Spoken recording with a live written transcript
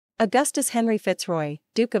Augustus Henry Fitzroy,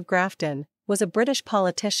 Duke of Grafton, was a British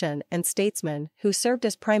politician and statesman who served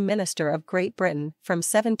as Prime Minister of Great Britain from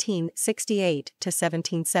 1768 to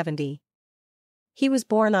 1770. He was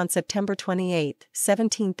born on September 28,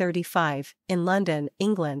 1735, in London,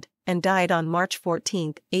 England, and died on March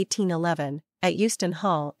 14, 1811, at Euston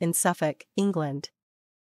Hall in Suffolk, England.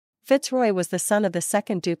 Fitzroy was the son of the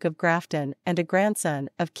second Duke of Grafton and a grandson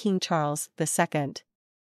of King Charles II.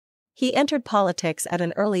 He entered politics at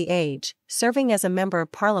an early age, serving as a Member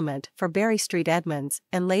of Parliament for Bury St Edmunds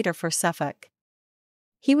and later for Suffolk.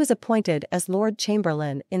 He was appointed as Lord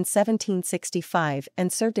Chamberlain in 1765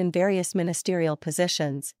 and served in various ministerial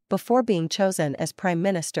positions, before being chosen as Prime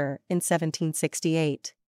Minister in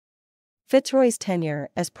 1768. Fitzroy's tenure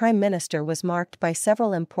as Prime Minister was marked by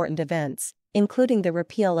several important events, including the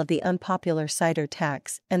repeal of the unpopular cider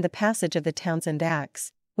tax and the passage of the Townshend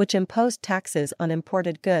Acts, which imposed taxes on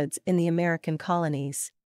imported goods in the American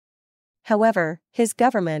colonies. However, his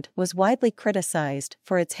government was widely criticized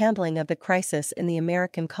for its handling of the crisis in the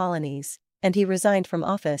American colonies, and he resigned from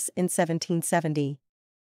office in 1770.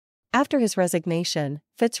 After his resignation,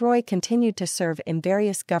 Fitzroy continued to serve in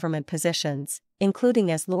various government positions, including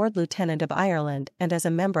as Lord Lieutenant of Ireland and as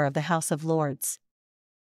a member of the House of Lords.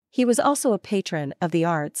 He was also a patron of the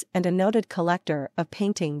arts and a noted collector of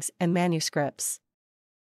paintings and manuscripts.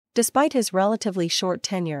 Despite his relatively short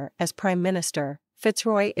tenure as Prime Minister,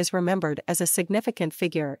 Fitzroy is remembered as a significant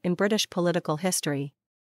figure in British political history.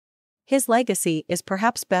 His legacy is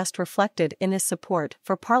perhaps best reflected in his support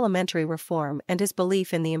for parliamentary reform and his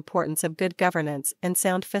belief in the importance of good governance and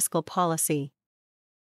sound fiscal policy.